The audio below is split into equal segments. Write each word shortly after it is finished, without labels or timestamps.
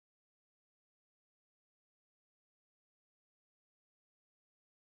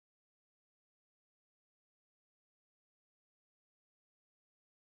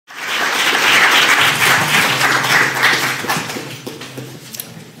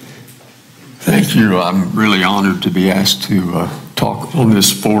Thank you. I'm really honored to be asked to talk on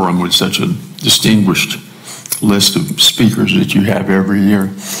this forum with such a distinguished list of speakers that you have every year.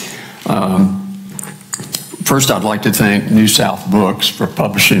 First, I'd like to thank New South Books for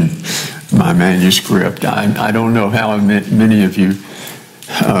publishing my manuscript. I don't know how many of you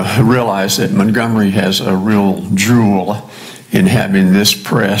realize that Montgomery has a real jewel in having this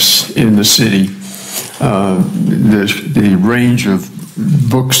press in the city. The range of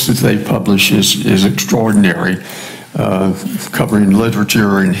books that they publish is extraordinary, covering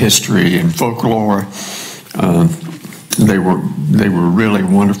literature and history and folklore. They were really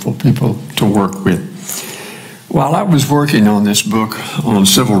wonderful people to work with. While I was working on this book on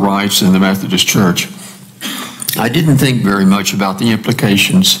civil rights in the Methodist Church, I didn't think very much about the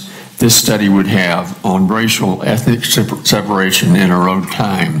implications this study would have on racial ethnic separation in our own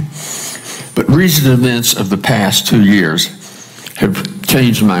time. But recent events of the past 2 years have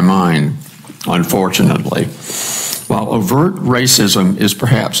changed my mind, unfortunately. While overt racism is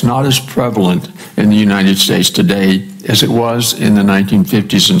perhaps not as prevalent in the United States today as it was in the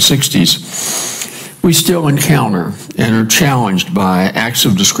 1950s and 60s, we still encounter and are challenged by acts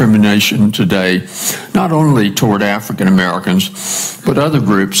of discrimination today, not only toward African Americans, but other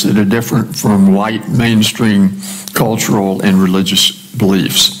groups that are different from white mainstream cultural and religious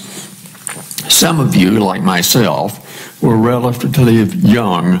beliefs. Some of you, like myself, were relatively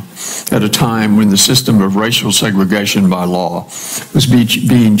young at a time when the system of racial segregation by law was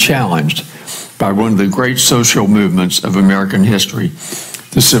being challenged by one of the great social movements of American history,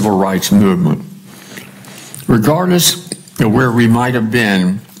 the Civil Rights Movement. Regardless of where we might have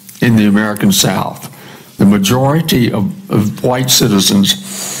been in the American South, the majority of white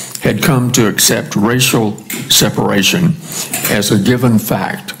citizens had come to accept racial separation as a given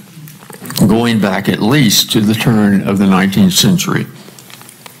fact, going back at least to the turn of the 19th century.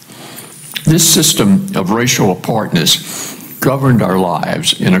 This system of racial apartness governed our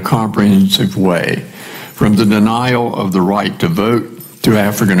lives in a comprehensive way, from the denial of the right to vote to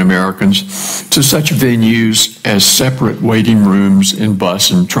African Americans, to such venues as separate waiting rooms in bus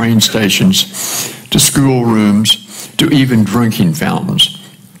and train stations, to school rooms, to even drinking fountains.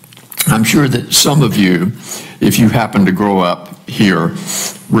 I'm sure that some of you, if you happen to grow up here,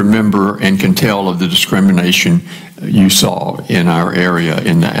 remember and can tell of the discrimination you saw in our area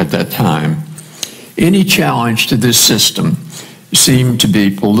at that time. Any challenge to this system seemed to be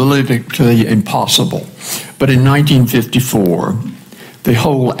politically impossible, but in 1954, the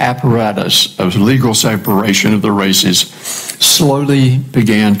whole apparatus of legal separation of the races slowly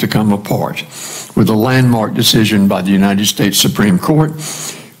began to come apart, with a landmark decision by the United States Supreme Court,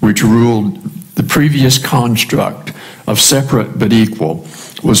 which ruled the previous construct of separate but equal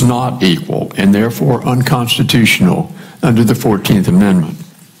was not equal and therefore unconstitutional under the 14th Amendment.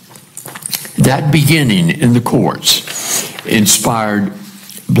 That beginning in the courts inspired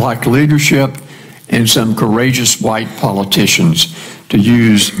black leadership and some courageous white politicians to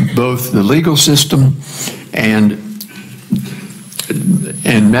use both the legal system and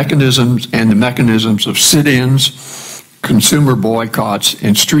the mechanisms of sit-ins, consumer boycotts,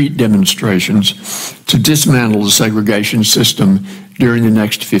 and street demonstrations to dismantle the segregation system during the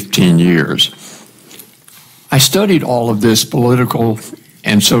next 15 years. I studied all of this political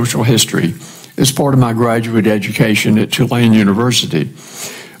and social history as part of my graduate education at Tulane University,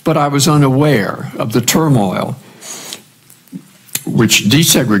 but I was unaware of the turmoil which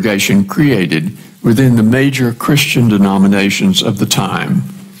desegregation created within the major Christian denominations of the time.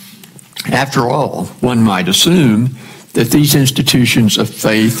 After all, one might assume that these institutions of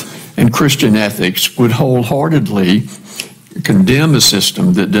faith and Christian ethics would wholeheartedly condemn a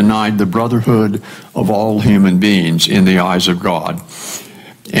system that denied the brotherhood of all human beings in the eyes of God,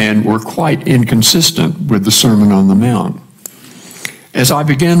 and were quite inconsistent with the Sermon on the Mount. As I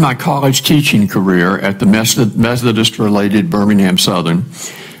began my college teaching career at the Methodist-related Birmingham-Southern,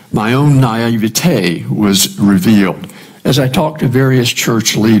 my own naivete was revealed as I talked to various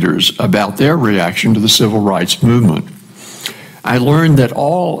church leaders about their reaction to the civil rights movement. I learned that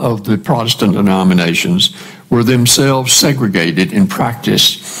all of the Protestant denominations were themselves segregated in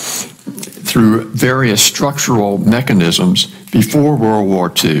practice through various structural mechanisms before World War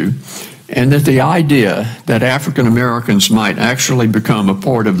II, and that the idea that African Americans might actually become a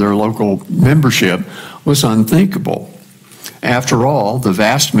part of their local membership was unthinkable. After all, the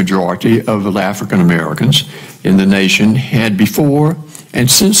vast majority of African Americans in the nation had before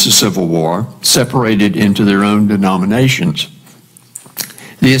and since the Civil War separated into their own denominations.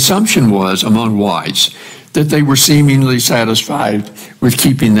 The assumption was among whites that they were seemingly satisfied with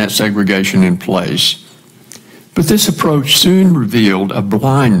keeping that segregation in place. But this approach soon revealed a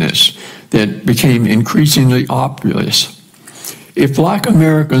blindness that became increasingly obvious. If Black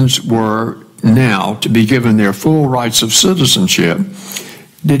Americans were now to be given their full rights of citizenship,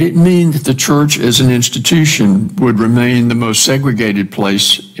 did it mean that the church as an institution would remain the most segregated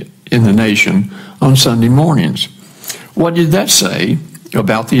place in the nation on Sunday mornings? What did that say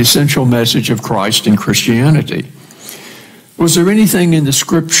about the essential message of Christ and Christianity? Was there anything in the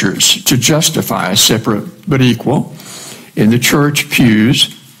scriptures to justify separate but equal in the church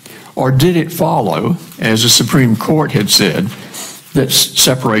pews, or did it follow, as the Supreme Court had said, that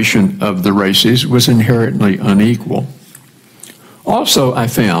separation of the races was inherently unequal? Also, I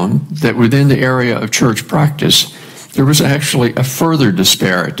found that within the area of church practice, there was actually a further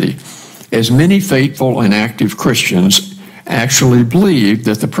disparity, as many faithful and active Christians actually believed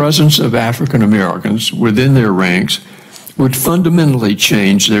that the presence of African Americans within their ranks would fundamentally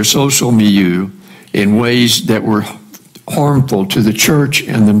change their social milieu in ways that were harmful to the church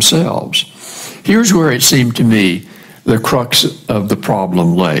and themselves. Here's where it seemed to me the crux of the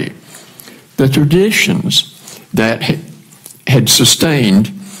problem lay. The traditions that had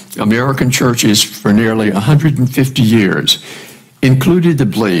sustained American churches for nearly 150 years included the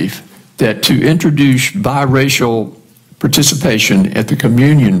belief that to introduce biracial participation at the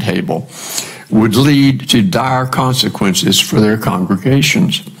communion table would lead to dire consequences for their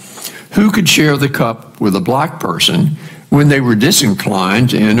congregations. Who could share the cup with a black person when they were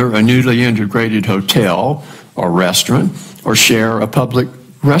disinclined to enter a newly integrated hotel or restaurant or share a public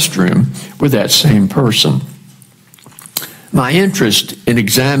restroom with that same person? My interest in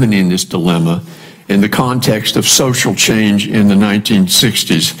examining this dilemma in the context of social change in the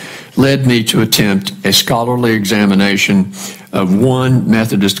 1960s led me to attempt a scholarly examination of one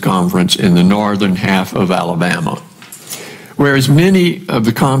Methodist conference in the northern half of Alabama. Whereas many of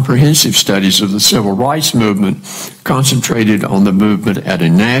the comprehensive studies of the civil rights movement concentrated on the movement at a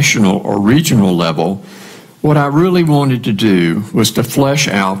national or regional level, what I really wanted to do was to flesh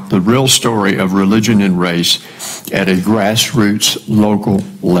out the real story of religion and race at a grassroots local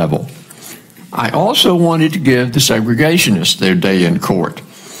level. I also wanted to give the segregationists their day in court,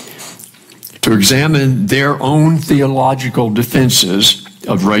 to examine their own theological defenses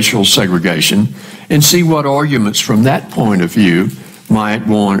of racial segregation and see what arguments from that point of view might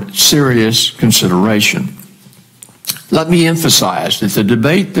warrant serious consideration. Let me emphasize that the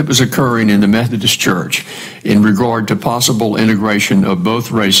debate that was occurring in the Methodist Church in regard to possible integration of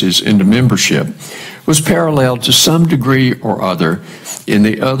both races into membership was parallel to some degree or other in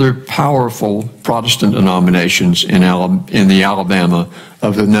the other powerful Protestant denominations in the Alabama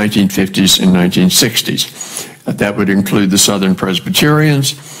of the 1950s and 1960s. That would include the Southern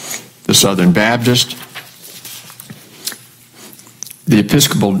Presbyterians, the Southern Baptist, the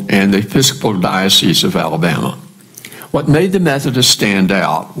Episcopal Diocese of Alabama. What made the Methodists stand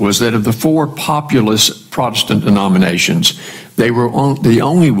out was that of the four populous Protestant denominations, they were the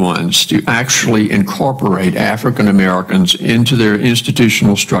only ones to actually incorporate African Americans into their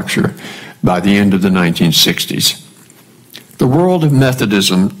institutional structure by the end of the 1960s. The world of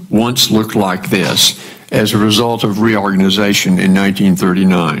Methodism once looked like this as a result of reorganization in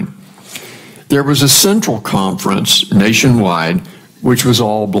 1939. There was a central conference nationwide which was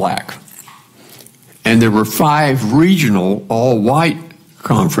all black. And there were 5 regional, all-white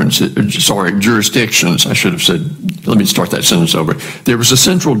jurisdictions, I should have said, let me start that sentence over. There was a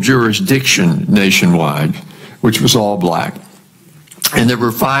central jurisdiction nationwide, which was all black. And there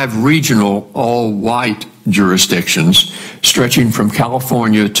were 5 regional, all-white jurisdictions stretching from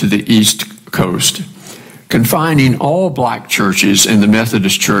California to the East Coast. Confining all black churches in the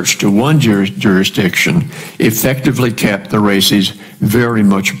Methodist Church to one jurisdiction effectively kept the races very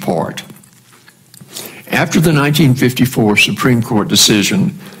much apart. After the 1954 Supreme Court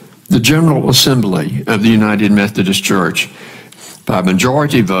decision, the General Assembly of the United Methodist Church, by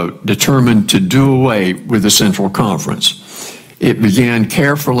majority vote, determined to do away with the Central Conference. It began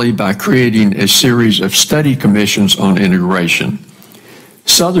carefully by creating a series of study commissions on integration.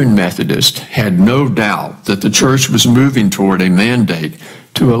 Southern Methodists had no doubt that the church was moving toward a mandate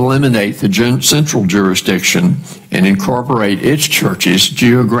to eliminate the central jurisdiction and incorporate its churches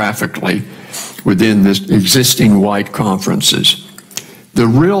geographically within the existing white conferences. The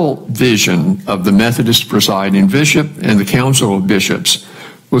real vision of the Methodist presiding bishop and the Council of Bishops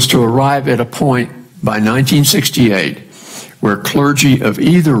was to arrive at a point by 1968 where clergy of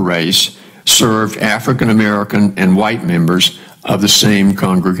either race served African American and white members of the same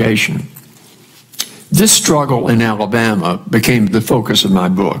congregation. This struggle in Alabama became the focus of my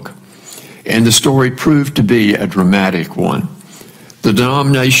book, and the story proved to be a dramatic one. The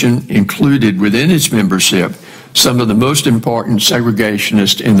denomination included within its membership some of the most important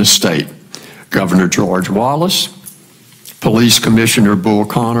segregationists in the state. Governor George Wallace, Police Commissioner Bull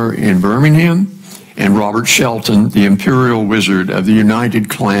Connor in Birmingham, and Robert Shelton, the imperial wizard of the United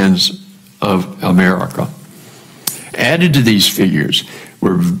Clans of America. Added to these figures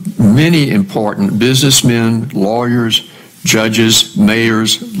were many important businessmen, lawyers, judges,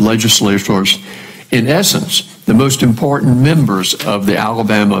 mayors, legislators, in essence, the most important members of the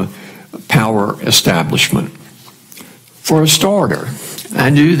Alabama power establishment. For a starter, I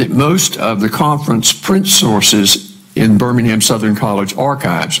knew that most of the conference print sources in Birmingham-Southern College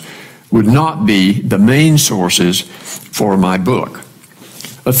archives would not be the main sources for my book.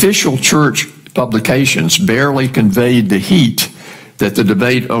 Official church publications barely conveyed the heat that the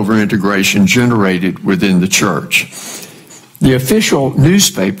debate over integration generated within the church. The official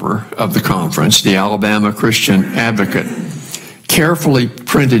newspaper of the conference, the Alabama Christian Advocate, carefully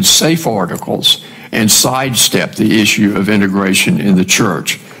printed safe articles and sidestepped the issue of integration in the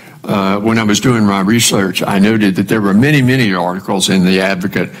church. When I was doing my research, I noted that there were many, many articles in the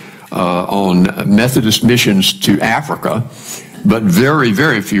Advocate on Methodist missions to Africa, but very,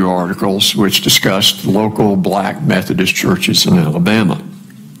 very few articles which discussed local black Methodist churches in Alabama.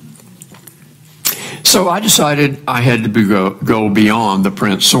 So I decided I had to go beyond the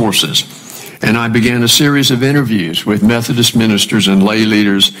print sources, and I began a series of interviews with Methodist ministers and lay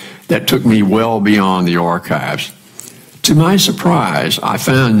leaders that took me well beyond the archives. To my surprise, I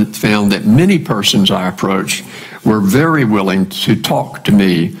found that many persons I approached were very willing to talk to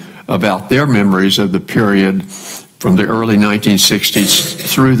me about their memories of the period from the early 1960s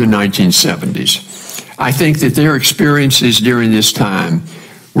through the 1970s. I think that their experiences during this time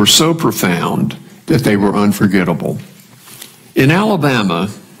were so profound that they were unforgettable. In Alabama,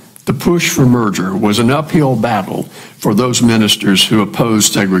 the push for merger was an uphill battle for those ministers who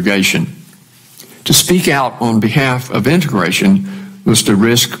opposed segregation. To speak out on behalf of integration was to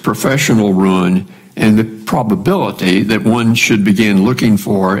risk professional ruin and the probability that one should begin looking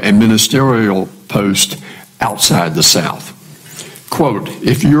for a ministerial post outside the South. Quote,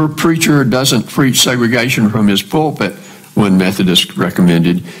 "If your preacher doesn't preach segregation from his pulpit," one Methodist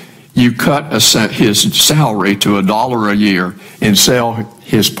recommended, "you cut his salary to $1 a year and sell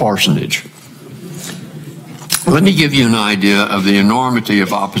his parsonage." Let me give you an idea of the enormity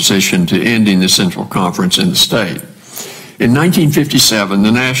of opposition to ending the Central Conference in the state. In 1957,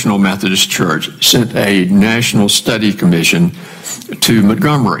 the National Methodist Church sent a National Study Commission to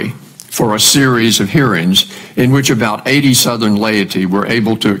Montgomery for a series of hearings in which about 80 Southern laity were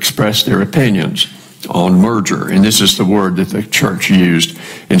able to express their opinions on merger. And this is the word that the church used.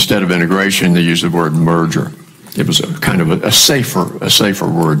 Instead of integration, they used the word merger. It was a kind of a safer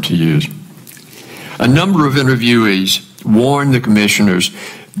word to use. A number of interviewees warned the commissioners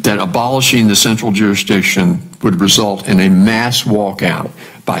that abolishing the central jurisdiction would result in a mass walkout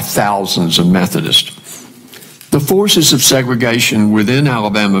by thousands of Methodists. The forces of segregation within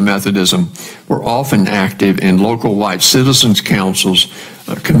Alabama Methodism were often active in local white citizens' councils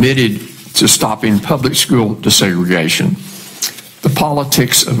committed to stopping public school desegregation. The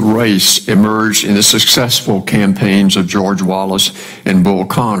politics of race emerged in the successful campaigns of George Wallace and Bull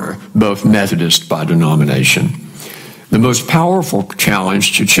Connor, both Methodist by denomination. The most powerful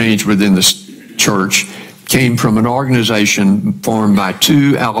challenge to change within the church came from an organization formed by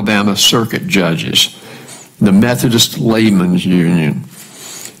two Alabama circuit judges, the Methodist Laymen's Union.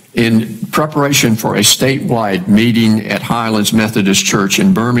 In preparation for a statewide meeting at Highlands Methodist Church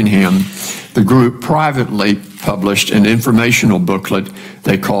in Birmingham, the group privately published an informational booklet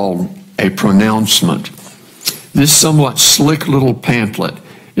they called a pronouncement. This somewhat slick little pamphlet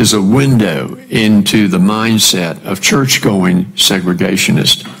is a window into the mindset of church-going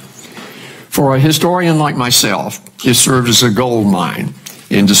segregationists. For a historian like myself, it served as a gold mine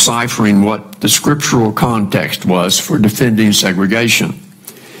in deciphering what the scriptural context was for defending segregation.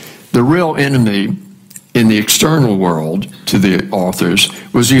 The real enemy in the external world to the authors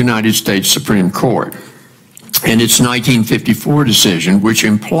was the United States Supreme Court and its 1954 decision, which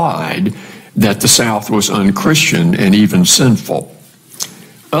implied that the South was unchristian and even sinful.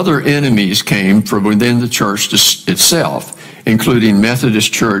 Other enemies came from within the church itself, including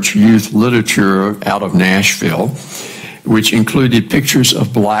Methodist Church youth literature out of Nashville, which included pictures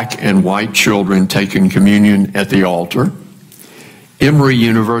of black and white children taking communion at the altar, Emory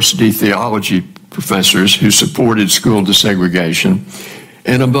University theology professors who supported school desegregation,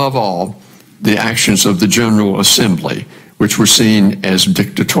 and above all, the actions of the General Assembly, which were seen as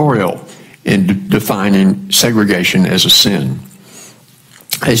dictatorial in defining segregation as a sin.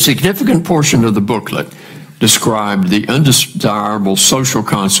 A significant portion of the booklet described the undesirable social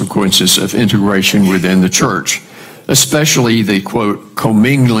consequences of integration within the church, especially the, quote,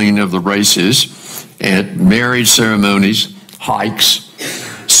 commingling of the races at marriage ceremonies, hikes,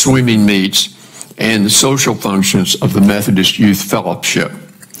 swimming meets, and the social functions of the Methodist Youth Fellowship.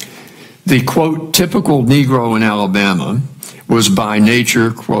 The, quote, typical Negro in Alabama was by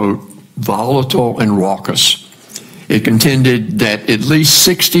nature, quote, volatile and raucous. It contended that at least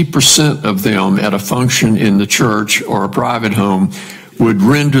 60% of them at a function in the church or a private home would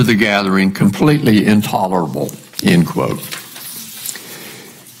render the gathering completely intolerable, end quote.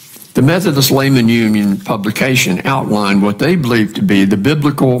 The Methodist Layman Union publication outlined what they believed to be the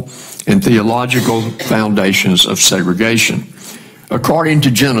biblical and theological foundations of segregation. According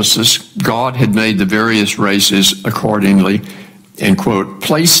to Genesis, God had made the various races accordingly and, quote,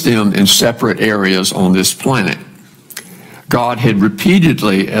 placed them in separate areas on this planet. God had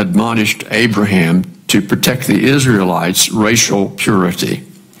repeatedly admonished Abraham to protect the Israelites' racial purity.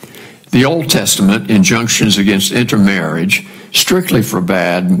 The Old Testament injunctions against intermarriage strictly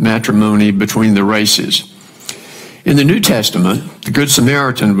forbade matrimony between the races. In the New Testament, the Good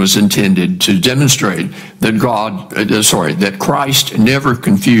Samaritan was intended to demonstrate that that Christ never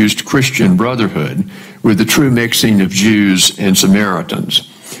confused Christian brotherhood with the true mixing of Jews and Samaritans.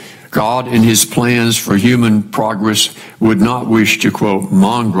 God, in his plans for human progress, would not wish to, quote,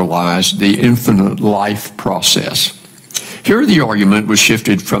 mongrelize the infinite life process. Here the argument was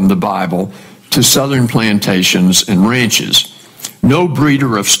shifted from the Bible to southern plantations and ranches. No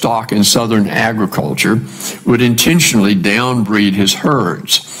breeder of stock in southern agriculture would intentionally downbreed his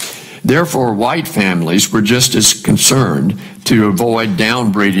herds. Therefore, white families were just as concerned to avoid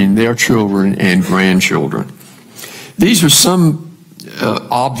downbreeding their children and grandchildren. These are some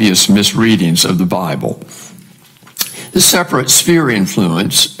obvious misreadings of the Bible. The separate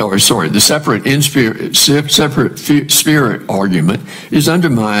spirit argument is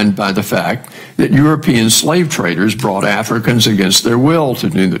undermined by the fact that European slave traders brought Africans against their will to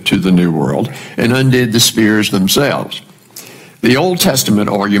the New World and undid the spears themselves. The Old Testament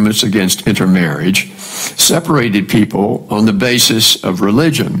arguments against intermarriage separated people on the basis of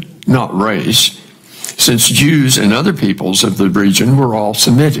religion, not race, since Jews and other peoples of the region were all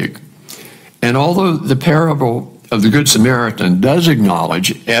Semitic. And although the parable of the Good Samaritan does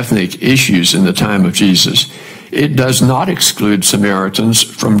acknowledge ethnic issues in the time of Jesus, it does not exclude Samaritans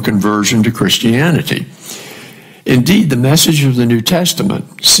from conversion to Christianity. Indeed, the message of the New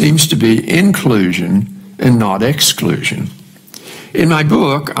Testament seems to be inclusion and not exclusion. In my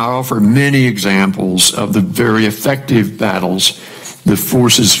book, I offer many examples of the very effective battles the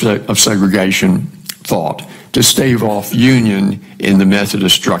forces of segregation fought to stave off union in the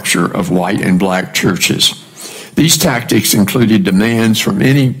Methodist structure of white and black churches. These tactics included demands from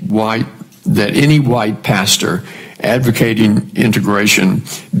any white pastor advocating integration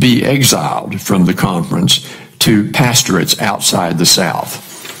be exiled from the conference to pastorates outside the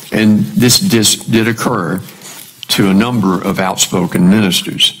South. And this did occur to a number of outspoken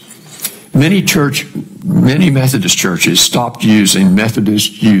ministers. Many Methodist churches stopped using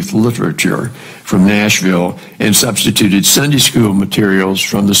Methodist youth literature from Nashville and substituted Sunday school materials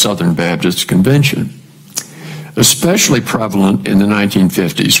from the Southern Baptist Convention. Especially prevalent in the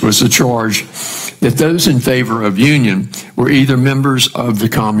 1950s was the charge that those in favor of union were either members of the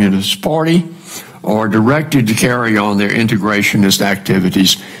Communist Party or directed to carry on their integrationist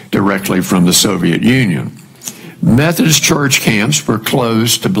activities directly from the Soviet Union. Methodist church camps were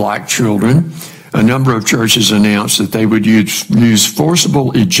closed to black children. A number of churches announced that they would use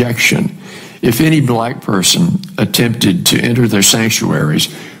forcible ejection if any black person attempted to enter their sanctuaries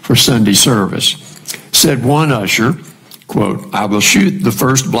for Sunday service. Said one usher, quote, "I will shoot the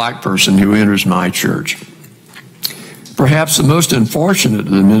first black person who enters my church." Perhaps the most unfortunate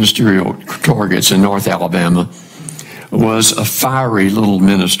of the ministerial targets in North Alabama was a fiery little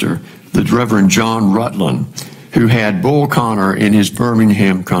minister, the Reverend John Rutland, who had Bull Connor in his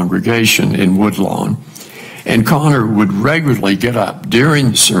Birmingham congregation in Woodlawn. And Connor would regularly get up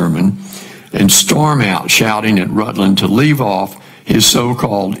during the sermon and storm out shouting at Rutland to leave off his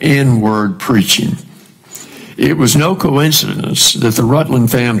so-called N-word preaching. It was no coincidence that the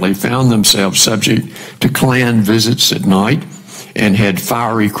Rutland family found themselves subject to Klan visits at night and had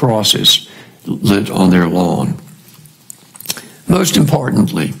fiery crosses lit on their lawn. Most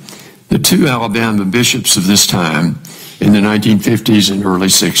importantly, the two Alabama bishops of this time in the 1950s and early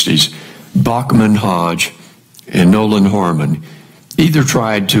 60s, Bachman Hodge and Nolan Harmon, either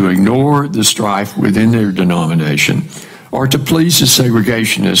tried to ignore the strife within their denomination or to please the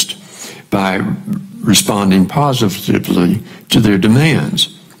segregationists by responding positively to their demands.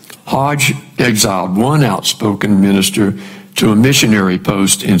 Hodge exiled one outspoken minister to a missionary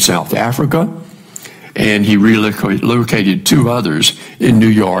post in South Africa, and he relocated 2 others in New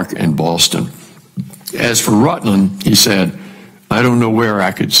York and Boston. As for Rutland, he said, "I don't know where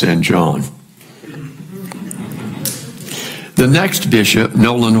I could send John." The next bishop,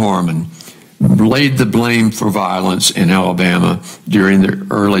 Nolan Harmon, laid the blame for violence in Alabama during the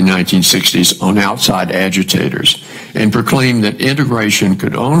early 1960s on outside agitators and proclaimed that integration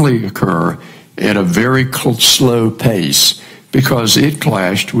could only occur at a very slow pace because it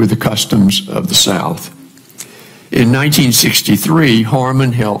clashed with the customs of the South. In 1963,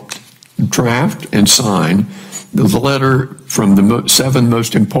 Harmon helped draft and sign the letter from the 7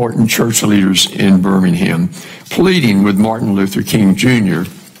 most important church leaders in Birmingham, pleading with Martin Luther King Jr.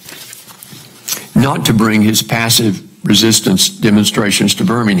 not to bring his passive resistance demonstrations to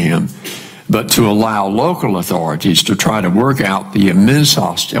Birmingham, but to allow local authorities to try to work out the immense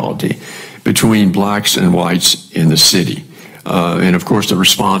hostility between blacks and whites in the city. And of course, the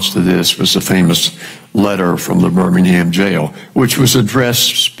response to this was the famous letter from the Birmingham jail, which was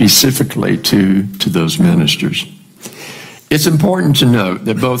addressed specifically to those ministers. It's important to note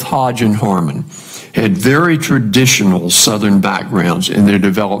that both Hodge and Harmon had very traditional Southern backgrounds in their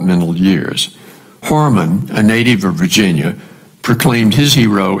developmental years. Harmon, a native of Virginia, proclaimed his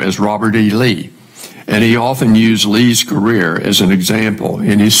hero as Robert E. Lee, and he often used Lee's career as an example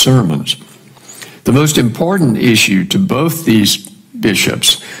in his sermons. The most important issue to both these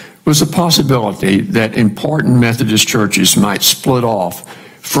bishops was the possibility that important Methodist churches might split off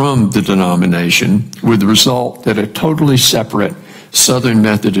from the denomination, with the result that a totally separate Southern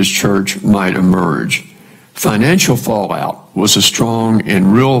Methodist Church might emerge. Financial fallout was a strong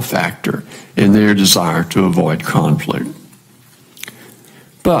and real factor in their desire to avoid conflict.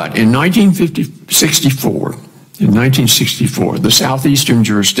 But in 1964, the southeastern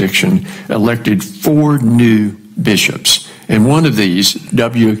jurisdiction elected 4 new bishops, and one of these,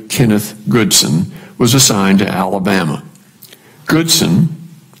 W. Kenneth Goodson, was assigned to Alabama. Goodson,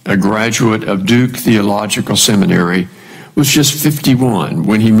 a graduate of Duke Theological Seminary, was just 51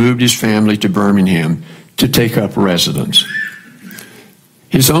 when he moved his family to Birmingham to take up residence.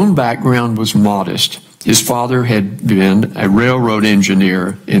 His own background was modest. His father had been a railroad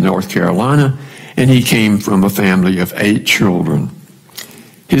engineer in North Carolina, and he came from a family of 8 children.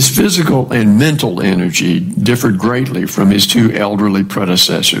 His physical and mental energy differed greatly from his 2 elderly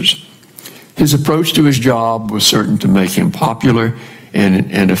predecessors. His approach to his job was certain to make him popular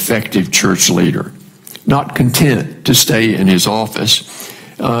and an effective church leader. Not content to stay in his office,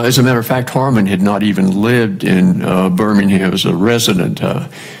 as a matter of fact, Harmon had not even lived in Birmingham as a resident.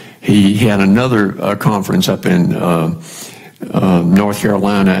 He had another conference up in North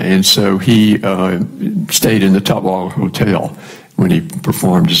Carolina, and so he stayed in the Thiought Hotel when he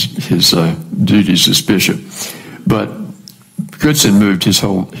performed his duties as bishop. But Goodson moved his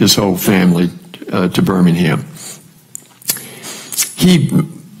whole family to Birmingham. He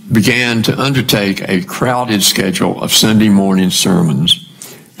began to undertake a crowded schedule of Sunday morning sermons,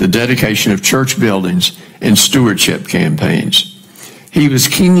 the dedication of church buildings, and stewardship campaigns. He was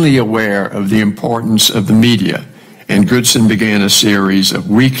keenly aware of the importance of the media, and Goodson began a series of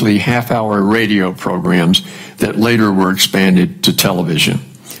weekly half-hour radio programs that later were expanded to television.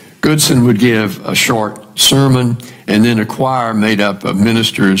 Goodson would give a short sermon, and then a choir made up of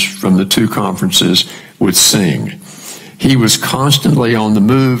ministers from the 2 conferences would sing. He was constantly on the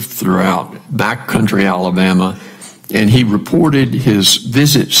move throughout backcountry Alabama, and he reported his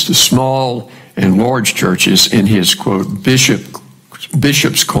visits to small and large churches in his, quote,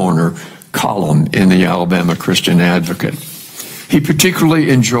 Bishop's Corner column in the Alabama Christian Advocate. He particularly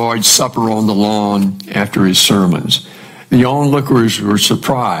enjoyed supper on the lawn after his sermons. The onlookers were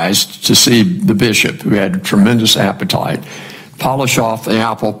surprised to see the bishop, who had a tremendous appetite, polish off the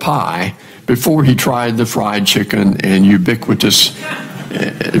apple pie before he tried the fried chicken and ubiquitous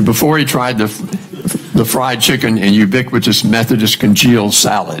Methodist congealed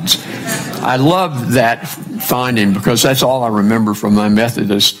salads. I love that finding because that's all I remember from my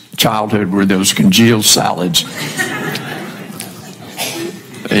Methodist childhood were those congealed salads.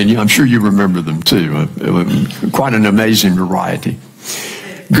 And I'm sure you remember them too. Quite an amazing variety.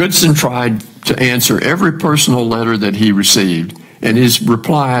 Goodson tried to answer every personal letter that he received, and his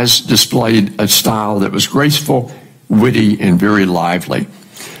replies displayed a style that was graceful, witty, and very lively.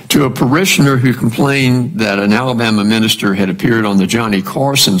 To a parishioner who complained that an Alabama minister had appeared on the Johnny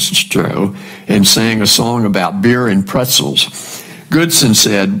Carson show and sang a song about beer and pretzels, Goodson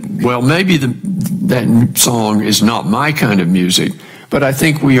said, "Well, maybe that song is not my kind of music, but I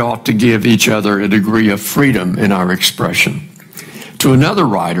think we ought to give each other a degree of freedom in our expression." To another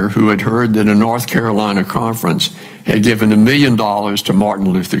writer who had heard that a North Carolina conference had given $1 million to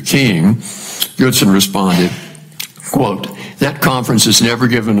Martin Luther King Goodson responded, quote, "That conference has never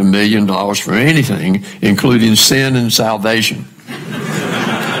given $1 million for anything, including sin and salvation."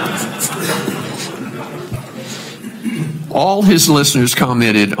 All his listeners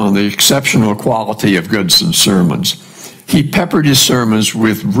commented on the exceptional quality of Goodson's sermons. He peppered his sermons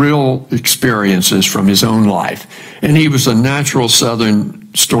with real experiences from his own life, and he was a natural Southern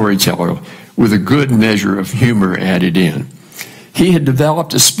storyteller with a good measure of humor added in. He had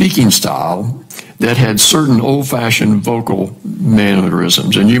developed a speaking style that had certain old-fashioned vocal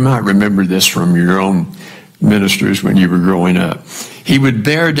mannerisms, and you might remember this from your own ministers when you were growing up. He would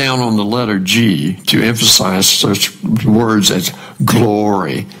bear down on the letter G to emphasize such words as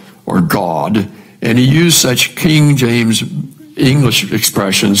glory or God, and he used such King James English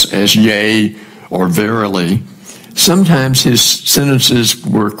expressions as yea or verily. Sometimes his sentences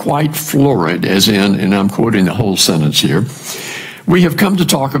were quite florid, as in, and I'm quoting the whole sentence here, "We have come to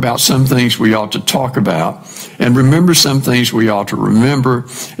talk about some things we ought to talk about, and remember some things we ought to remember,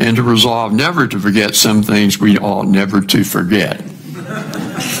 and to resolve never to forget some things we ought never to forget."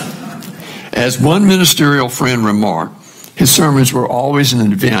 As one ministerial friend remarked, his sermons were always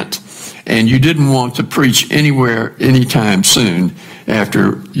an event, and you didn't want to preach anywhere, anytime soon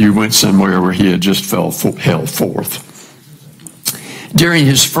after you went somewhere where he had just held forth. During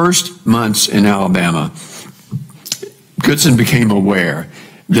his first months in Alabama, Goodson became aware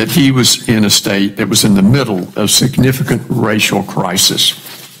that he was in a state that was in the middle of significant racial crisis.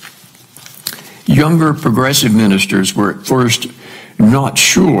 Younger progressive ministers were at first not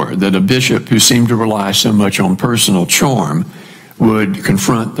sure that a bishop who seemed to rely so much on personal charm would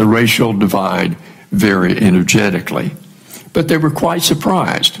confront the racial divide very energetically. But they were quite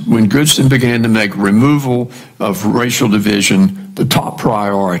surprised when Goodson began to make removal of racial division the top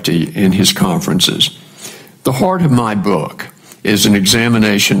priority in his conferences. The heart of my book is an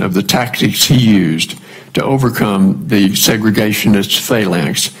examination of the tactics he used to overcome the segregationist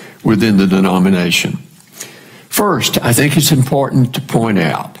phalanx within the denomination. First, I think it's important to point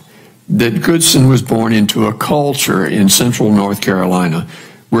out that Goodson was born into a culture in central North Carolina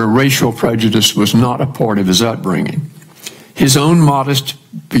where racial prejudice was not a part of his upbringing. His own modest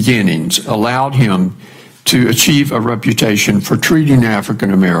beginnings allowed him to achieve a reputation for treating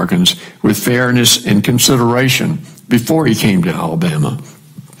African Americans with fairness and consideration before he came to Alabama.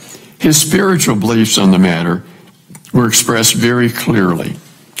 His spiritual beliefs on the matter were expressed very clearly.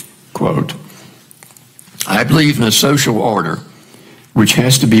 Quote, "I believe in a social order which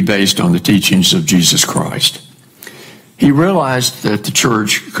has to be based on the teachings of Jesus Christ." He realized that the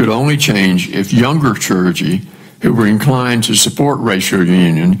church could only change if younger clergy who were inclined to support racial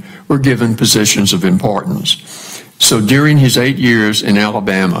union were given positions of importance. So during his 8 years in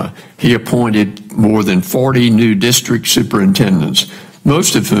Alabama, he appointed more than 40 new district superintendents,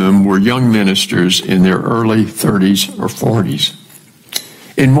 most of whom were young ministers in their early 30s or 40s.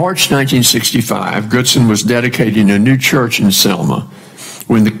 In March 1965, Goodson was dedicating a new church in Selma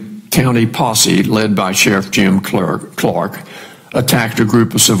when the county posse, led by Sheriff Jim Clark, attacked a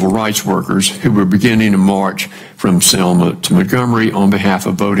group of civil rights workers who were beginning a march from Selma to Montgomery on behalf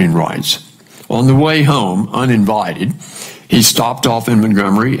of voting rights. On the way home, uninvited, he stopped off in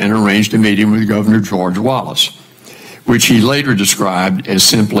Montgomery and arranged a meeting with Governor George Wallace, which he later described as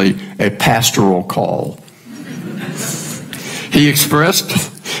simply a pastoral call. He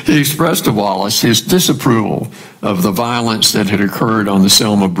expressed to Wallace his disapproval of the violence that had occurred on the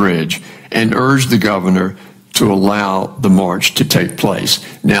Selma Bridge and urged the governor to allow the march to take place.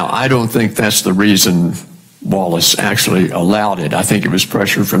 Now, I don't think that's the reason Wallace actually allowed it. I think it was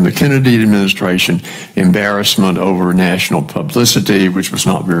pressure from the Kennedy administration, embarrassment over national publicity, which was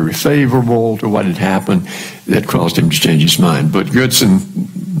not very favorable to what had happened, that caused him to change his mind. But Goodson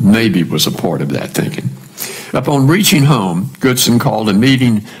maybe was a part of that thinking. Upon reaching home, Goodson called a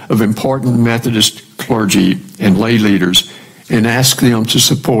meeting of important Methodist clergy and lay leaders and asked them to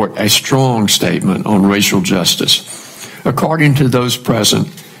support a strong statement on racial justice. According to those present,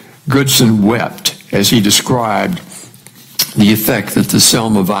 Goodson wept as he described the effect that the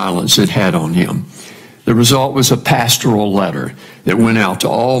Selma violence had had on him. The result was a pastoral letter that went out to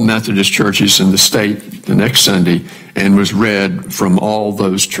all Methodist churches in the state the next Sunday and was read from all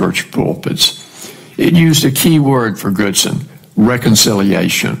those church pulpits. It used a key word for Goodson,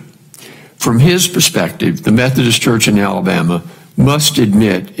 reconciliation. From his perspective, the Methodist Church in Alabama must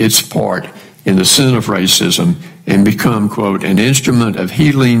admit its part in the sin of racism and become, quote, an instrument of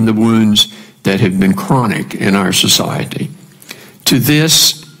healing the wounds that have been chronic in our society. To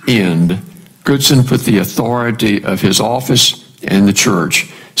this end, Goodson put the authority of his office and the church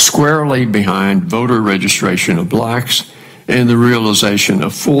squarely behind voter registration of blacks and the realization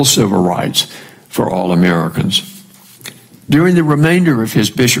of full civil rights for all Americans. During the remainder of his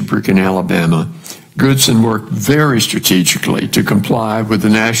bishopric in Alabama, Goodson worked very strategically to comply with the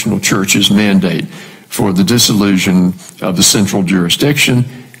national church's mandate for the dissolution of the central jurisdiction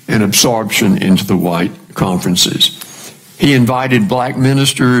and absorption into the white conferences. He invited black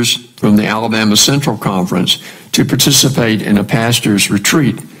ministers from the Alabama Central Conference to participate in a pastor's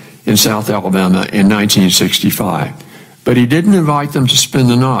retreat in South Alabama in 1965, but he didn't invite them to spend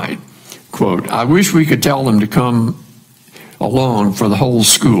the night. Quote, "I wish we could tell them to come along for the whole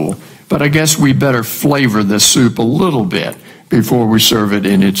school, but I guess we better flavor this soup a little bit before we serve it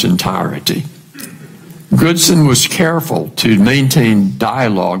in its entirety." Goodson was careful to maintain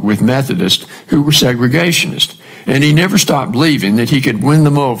dialogue with Methodists who were segregationists, and he never stopped believing that he could win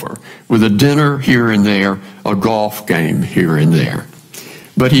them over with a dinner here and there, a golf game here and there.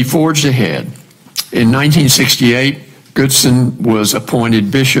 But he forged ahead. In 1968, Goodson was appointed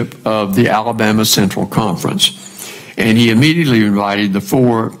bishop of the Alabama Central Conference, and he immediately invited the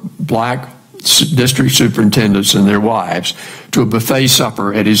 4 black district superintendents and their wives to a buffet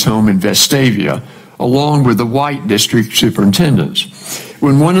supper at his home in Vestavia, along with the white district superintendents.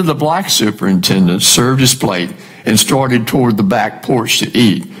 When one of the black superintendents served his plate and started toward the back porch to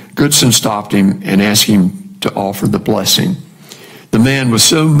eat, Goodson stopped him and asked him to offer the blessing. The man was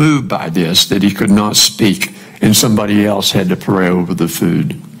so moved by this that he could not speak, and somebody else had to pray over the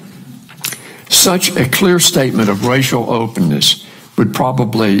food. Such a clear statement of racial openness would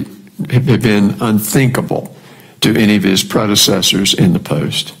probably have been unthinkable to any of his predecessors in the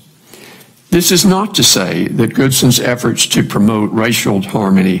post. This is not to say that Goodson's efforts to promote racial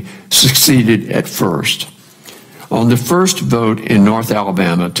harmony succeeded at first. On the first vote in North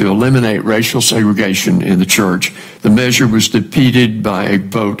Alabama to eliminate racial segregation in the church, the measure was defeated by a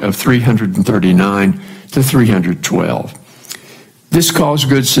vote of 339 to 312. This caused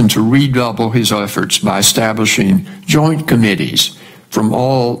Goodson to redouble his efforts by establishing joint committees from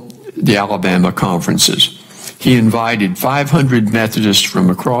all the Alabama conferences. He invited 500 Methodists from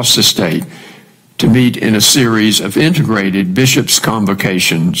across the state to meet in a series of integrated bishops'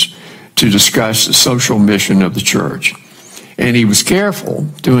 convocations to discuss the social mission of the church. And he was careful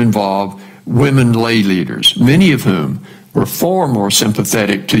to involve women lay leaders, many of whom were far more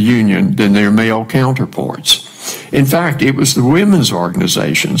sympathetic to union than their male counterparts. In fact, it was the women's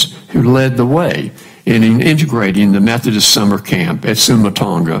organizations who led the way in integrating the Methodist summer camp at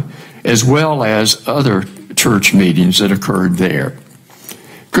Sumatonga, as well as other church meetings that occurred there.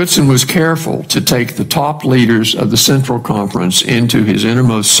 Goodson was careful to take the top leaders of the Central Conference into his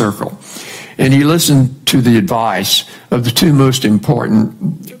innermost circle, and he listened to the advice of the 2 most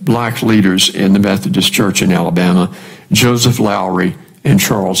important black leaders in the Methodist Church in Alabama, Joseph Lowry and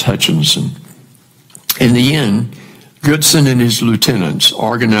Charles Hutchinson. In the end, Goodson and his lieutenants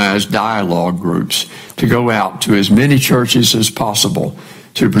organized dialogue groups to go out to as many churches as possible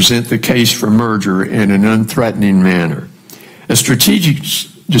to present the case for merger in an unthreatening manner. A strategic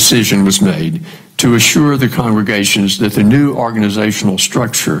decision was made to assure the congregations that the new organizational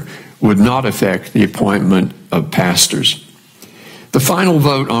structure would not affect the appointment of pastors. The final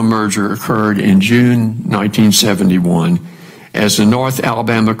vote on merger occurred in June 1971 as the North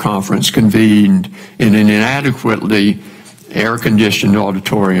Alabama Conference convened in an inadequately air-conditioned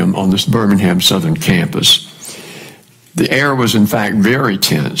auditorium on the Birmingham-Southern campus. The air was in fact very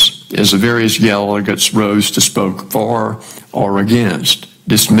tense as the various delegates rose to speak for or against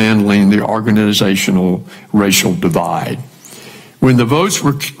dismantling the organizational racial divide. When the votes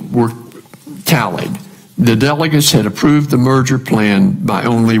were tallied, the delegates had approved the merger plan by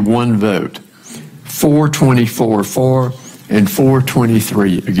only 1 vote, 424 for and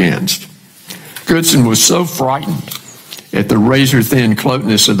 423 against. Goodson was so frightened at the razor-thin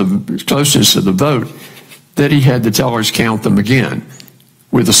closeness of the vote that he had the tellers count them again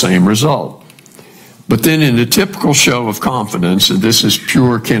with the same result. But then in the typical show of confidence, and this is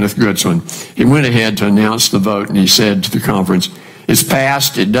pure Kenneth Goodson, he went ahead to announce the vote, and he said to the conference, "It's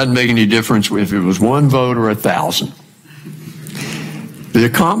passed. It doesn't make any difference if it was 1 vote or 1,000. The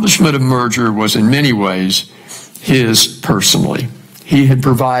accomplishment of merger was in many ways his personally. He had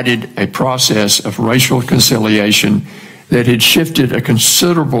provided a process of racial conciliation that had shifted a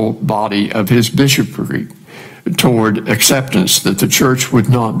considerable body of his bishopric toward acceptance that the church would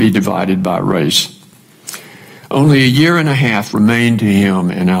not be divided by race. Only a year and a half remained to him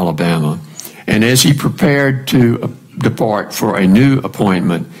in Alabama, and as he prepared to depart for a new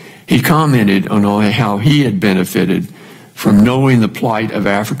appointment, he commented on how he had benefited from knowing the plight of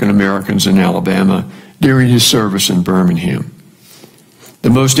African Americans in Alabama during his service in Birmingham. The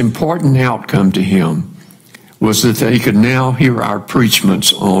most important outcome to him was that they could now hear our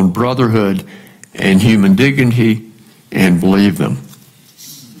preachments on brotherhood and human dignity and believe them.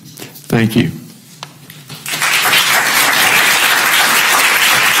 Thank you.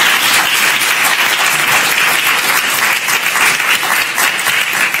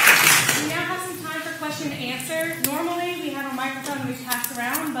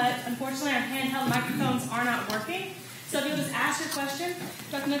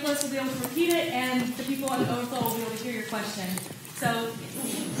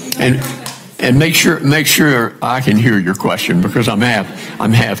 And make sure I can hear your question, because I'm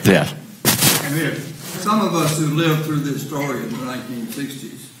half deaf. Some of us who lived through this story in the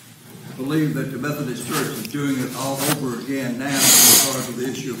 1960s believe that the Methodist Church is doing it all over again now as far as the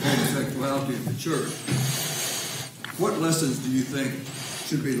issue of homosexuality in the church. What lessons do you think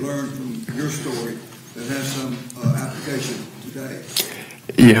should be learned from your story that has some application today?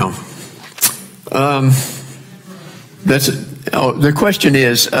 Yeah. The question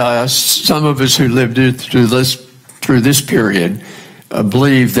is, some of us who lived through this period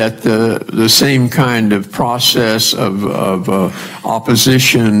believe that the same kind of process of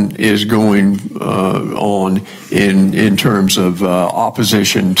opposition is going on in terms of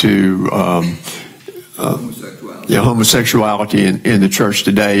opposition to homosexuality in the church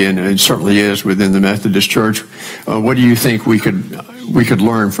today, and it certainly is within the Methodist Church. What do you think we could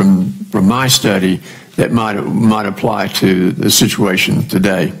learn from my study that might apply to the situation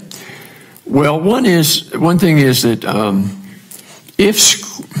today? Well, one thing is that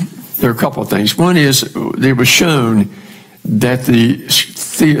there are a couple of things. One is it was shown that the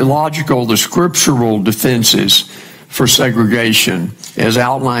scriptural defenses for segregation, as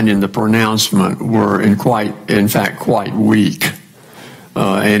outlined in the pronouncement, were in fact quite weak.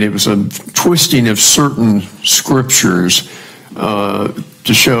 And it was a twisting of certain scriptures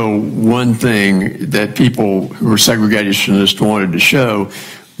to show one thing that people who were segregationists wanted to show.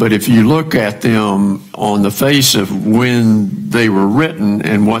 But if you look at them on the face of when they were written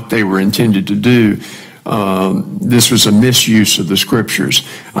and what they were intended to do, this was a misuse of the scriptures.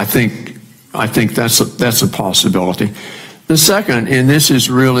 I think that's a possibility. The second, and this is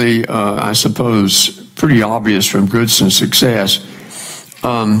really, I suppose, pretty obvious from Goodson Success.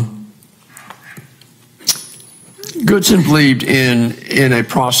 Goodson believed in a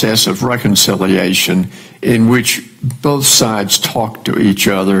process of reconciliation in which both sides talked to each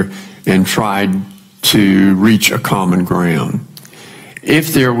other and tried to reach a common ground.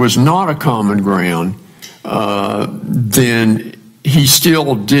 If there was not a common ground, then he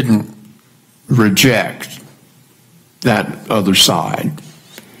still didn't reject that other side.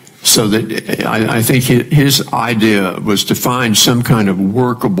 So that I think his idea was to find some kind of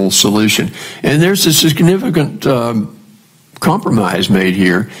workable solution. And there's a significant compromise made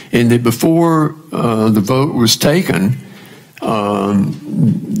here in that before the vote was taken,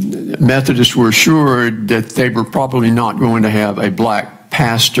 Methodists were assured that they were probably not going to have a black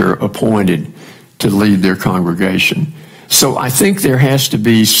pastor appointed to lead their congregation. So I think there has to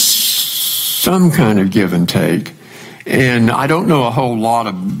be some kind of give and take. And I don't know a whole lot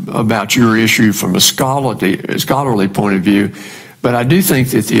about your issue from a scholarly point of view, but I do think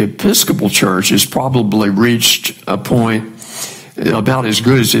that the Episcopal Church has probably reached a point about as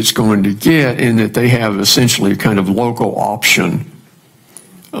good as it's going to get in that they have essentially a kind of local option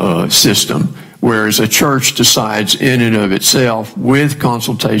system, whereas a church decides in and of itself with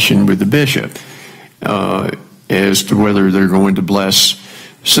consultation with the bishop as to whether they're going to bless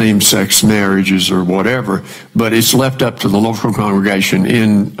same-sex marriages or whatever, but it's left up to the local congregation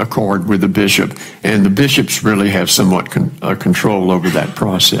in accord with the bishop, and the bishops really have somewhat control over that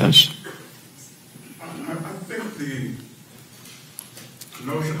process. I think the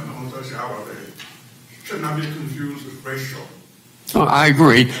notion of homosexuality should not be confused with racial. Oh, I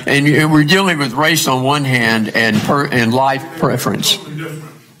agree, and we're dealing with race on one hand and life preference. Totally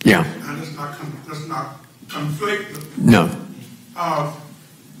different. Yeah. And let's not conflate them. No.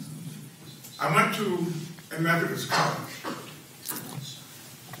 I went to a Methodist college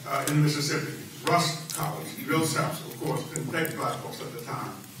in Mississippi, Rusk College, Bill South, of course, didn't take black folks at the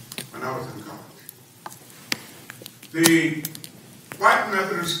time when I was in college. The white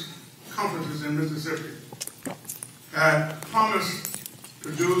Methodist conferences in Mississippi had promised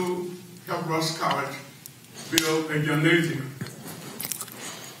to help Rusk College build a gymnasium.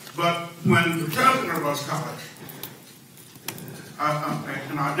 But when the president of Rusk College,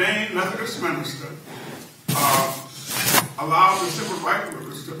 an ordained Methodist minister, allowed the civil rights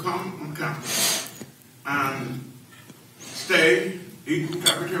workers to come on campus and stay, eat in the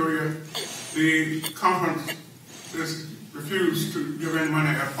cafeteria. The conference refused to give any money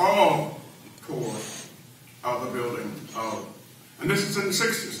at all toward of the building and this is in the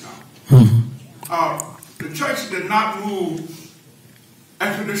 60s now. Mm-hmm. The church did not move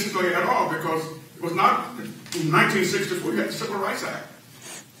expeditiously at all because it was not in 1964 you had the Civil Rights Act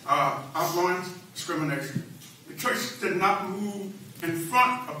outlawing discrimination. The church did not move in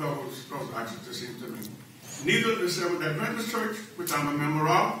front of those actions, it seems to me. Neither the Seventh Adventist Church, which I'm a member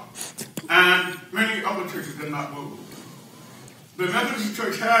of, and many other churches did not move. The Methodist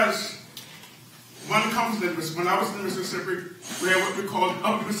Church has one conference. When I was in Mississippi, we had what we called the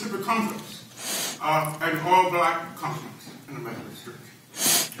Upper Mississippi Conference, an all-black conference in the Methodist Church.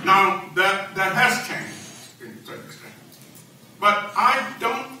 Now, that has changed in a certain extent. But I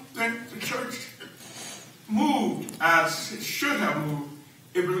don't think the church moved as it should have moved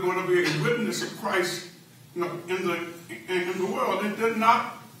if it was going to be a witness of Christ in the world. It did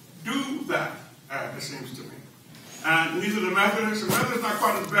not do that, it seems to me. And neither the Methodists, are not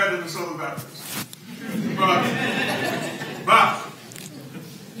quite as bad as the Southern Baptists. But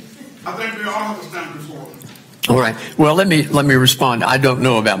I think we all have to stand before them. All right. Well, let me respond. I don't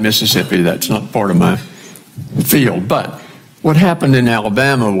know about Mississippi. That's not part of my field. But what happened in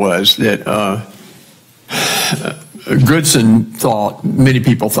Alabama was that Goodson thought, many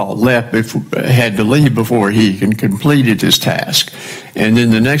people thought, had to leave before he completed his task. And then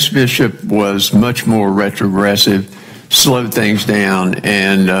the next bishop was much more retrogressive, slowed things down,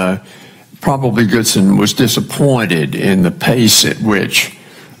 and probably Goodson was disappointed in the pace at which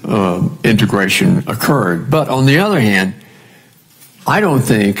integration occurred. But on the other hand, I don't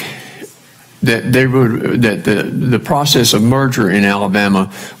think that the process of merger in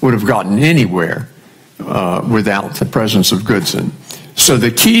Alabama would have gotten anywhere without the presence of Goodson. So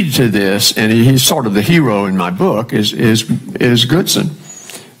the key to this, and he's sort of the hero in my book, is Goodson,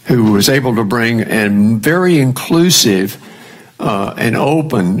 who was able to bring a very inclusive and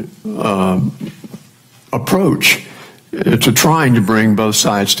open approach to trying to bring both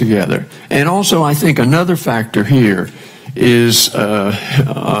sides together. And also, I think another factor here is,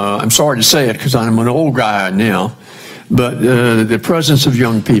 I'm sorry to say it because I'm an old guy now, but the presence of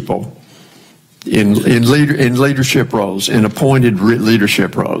young people in leadership roles, in appointed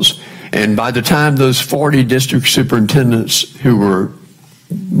leadership roles. And by the time those 40 district superintendents who were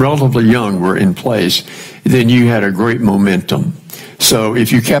relatively young were in place, then you had a great momentum. So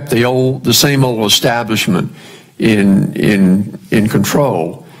if you kept the same old establishment in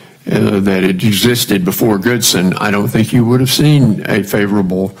control that it existed before Goodson, I don't think you would have seen a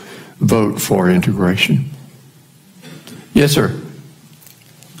favorable vote for integration. Yes, sir.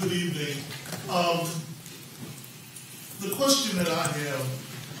 Good evening. The question that I have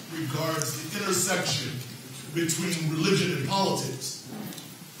regards the intersection between religion and politics.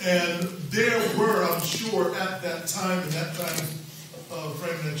 And there were, I'm sure, at that time, in that time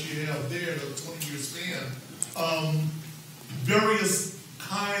frame that you have there, the 20-year span, various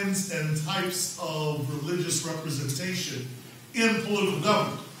kinds and types of religious representation in political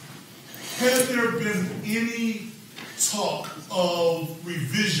government. Had there been any talk of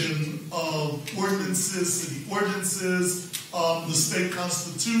revision of ordinances, city ordinances, the state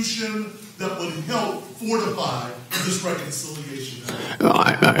constitution that would help fortify this reconciliation?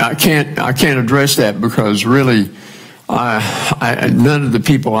 I can't address that because really none of the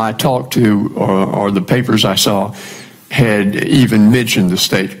people I talked to or the papers I saw had even mentioned the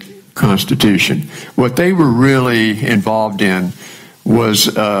state constitution. What they were really involved in was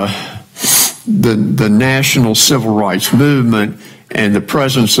the national civil rights movement and the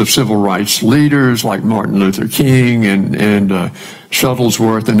presence of civil rights leaders like Martin Luther King and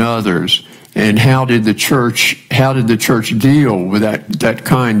Shuttlesworth and others. And how did the church deal with that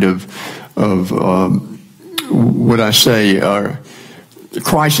kind of would I say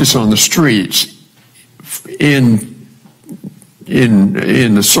crisis on the streets in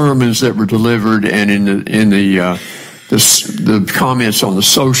the sermons that were delivered and in the comments on the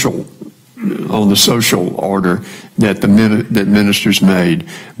social order that ministers made.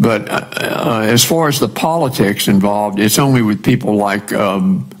 But as far as the politics involved, it's only with people like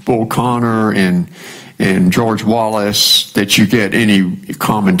Bull Connor and George Wallace that you get any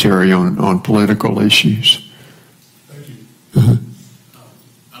commentary on political issues. Thank you.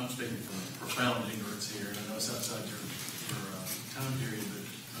 I'm speaking from profound ignorance here, and I know it's outside your time period, but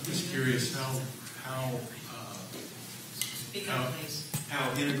I'm just curious how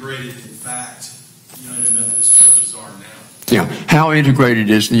integrated, in fact, United Methodist churches are now. Yeah, how integrated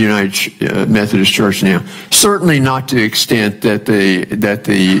is the United Methodist Church now? Certainly not to the extent that the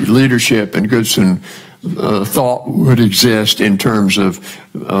leadership and Goodson thought would exist in terms of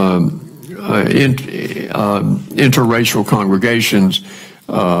interracial congregations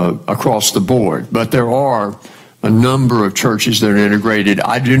across the board. But there are a number of churches that are integrated.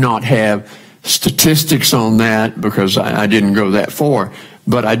 I do not have statistics on that because I didn't go that far.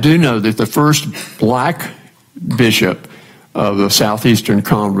 But I do know that the first black bishop of the Southeastern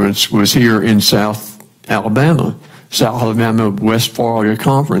Conference was here in South Alabama. South Alabama Westphalia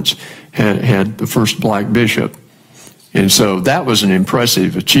Conference had the first black bishop. And so that was an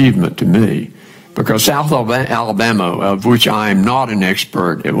impressive achievement to me, because South Alabama, of which I am not an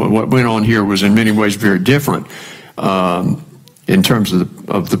expert, what went on here was in many ways very different in terms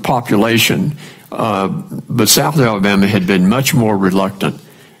of the population. But South Alabama had been much more reluctant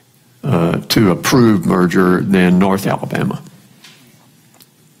to approve merger than North Alabama.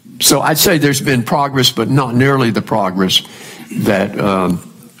 So I'd say there's been progress, but not nearly the progress that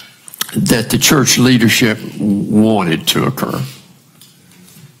that the church leadership wanted to occur.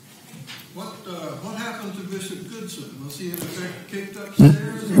 What happened to Bishop Goodson? Was he in effect kicked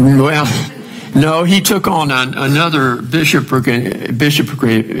upstairs? Well, no, he took on another bishopric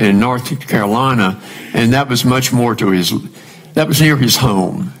in North Carolina, and that was much more to that was near his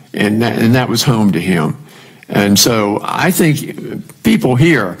home, and that was home to him. And so I think people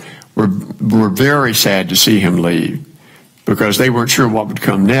here were very sad to see him leave, because they weren't sure what would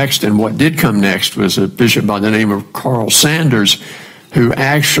come next. And what did come next was a bishop by the name of Carl Sanders, who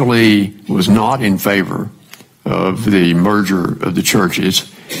actually was not in favor of the merger of the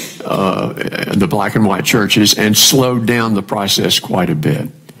churches, the black and white churches, and slowed down the process quite a bit,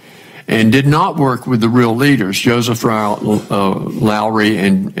 and did not work with the real leaders, Joseph Lowry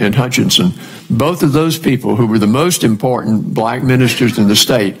and Hutchinson. Both of those people, who were the most important black ministers in the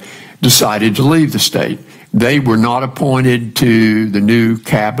state, decided to leave the state. They were not appointed to the new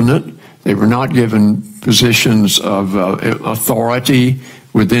cabinet. They were not given positions of authority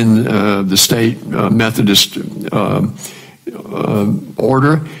within the state Methodist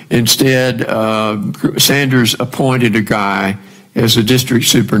order. Instead, Sanders appointed a guy as a district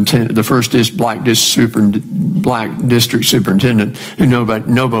superintendent, the first black district superintendent who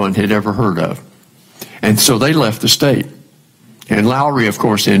no one had ever heard of. And so they left the state. And Lowry, of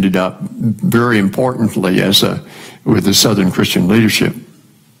course, ended up very importantly with the Southern Christian Leadership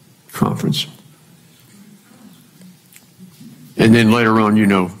Conference. And then later on,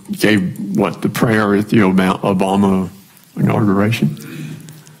 gave the prayer at the Obama inauguration.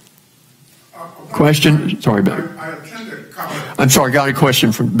 Question? Sorry, back. I'm sorry, got a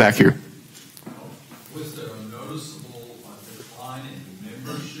question from back here. Was there a noticeable decline in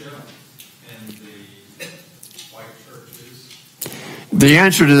membership in the white churches? The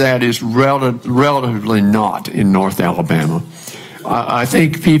answer to that is relatively not in North Alabama. I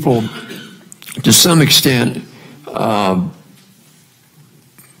think people, to some extent,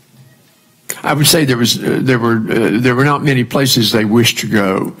 I would say there were not many places they wished to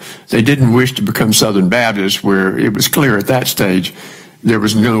go. They didn't wish to become Southern Baptists, where it was clear at that stage there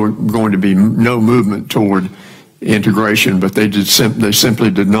was going to be no movement toward integration, but they simply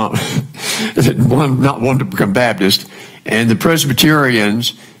did not want to become Baptist. And the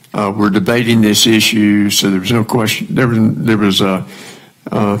Presbyterians were debating this issue, so there was no question. No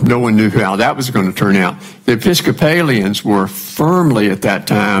one knew how that was going to turn out. The Episcopalians were firmly at that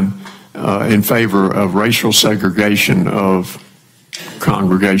time in favor of racial segregation of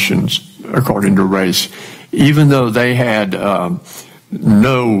congregations according to race, even though they had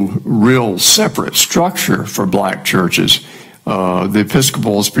no real separate structure for black churches. The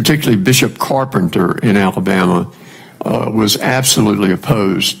Episcopals, particularly Bishop Carpenter in Alabama, was absolutely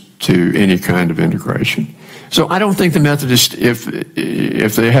opposed to any kind of integration. So I don't think the Methodists, if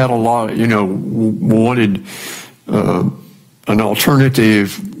they had a lot, wanted an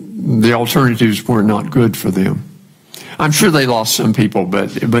alternative, the alternatives were not good for them. I'm sure they lost some people,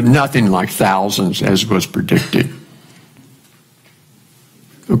 but nothing like thousands as was predicted.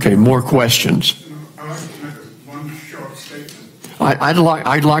 Okay, more questions. I'd like to make one short statement.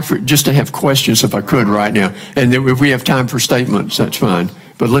 I'd like for just to have questions if I could right now, and then if we have time for statements, that's fine.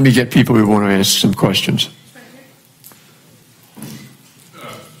 But let me get people who want to ask some questions. For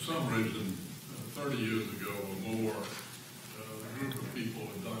some reason, 30 years ago or more, a group of people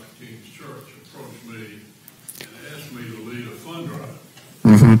in Dr. King's church approached me and asked me to lead a fund drive to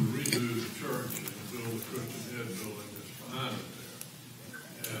redo the church and build a Christian Ed building that's behind it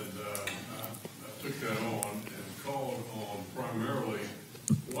there. And I took that on and called on primarily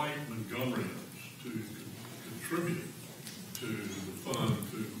white Montgomeryans to contribute to the fund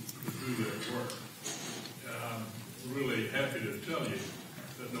to do that work. And I'm really happy to tell you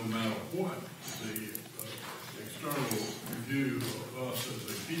that no matter what the external review of us as a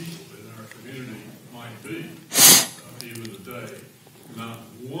people in our community might be, even today, not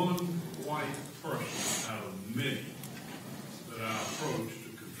one white person out of many that I approached to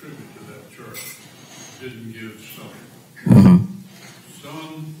contribute to that church didn't give something.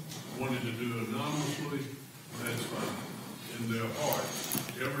 Some wanted to do it anonymously, that's fine. In their heart,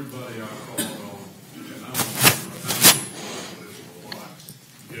 everybody I called on, and I was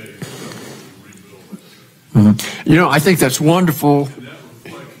gave something to rebuild that church. You know, I think that's wonderful. And that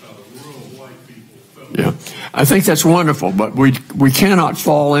reflects how the rural white people felt. Yeah, I think that's wonderful, but we cannot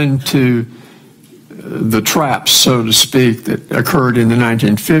fall into the traps, so to speak, that occurred in the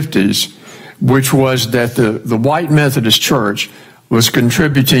 1950s, which was that the white Methodist Church was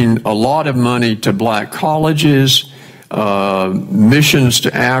contributing a lot of money to black colleges, missions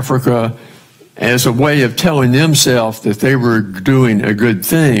to Africa, as a way of telling themselves that they were doing a good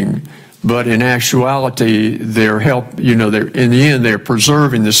thing. But in actuality, in the end, they're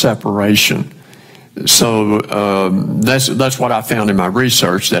preserving the separation. So that's what I found in my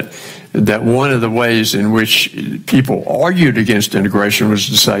research, that one of the ways in which people argued against integration was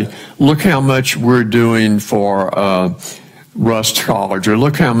to say, look how much we're doing for Rust College, or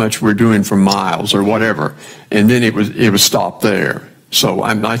look how much we're doing for Miles, or whatever, and then it was stopped there. So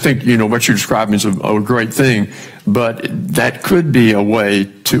I think what you're describing is a great thing, but that could be a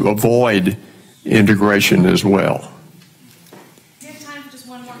way to avoid integration as well. We have time for just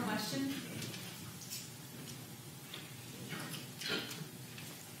one more question.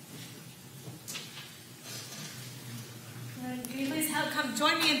 Can you please come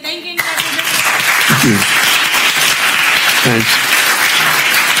join me in thanking everybody? Thank you. Thanks.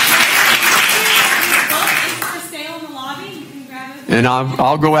 In the lobby. You can grab it. And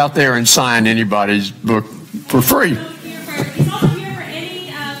I'll go out there and sign anybody's book for free.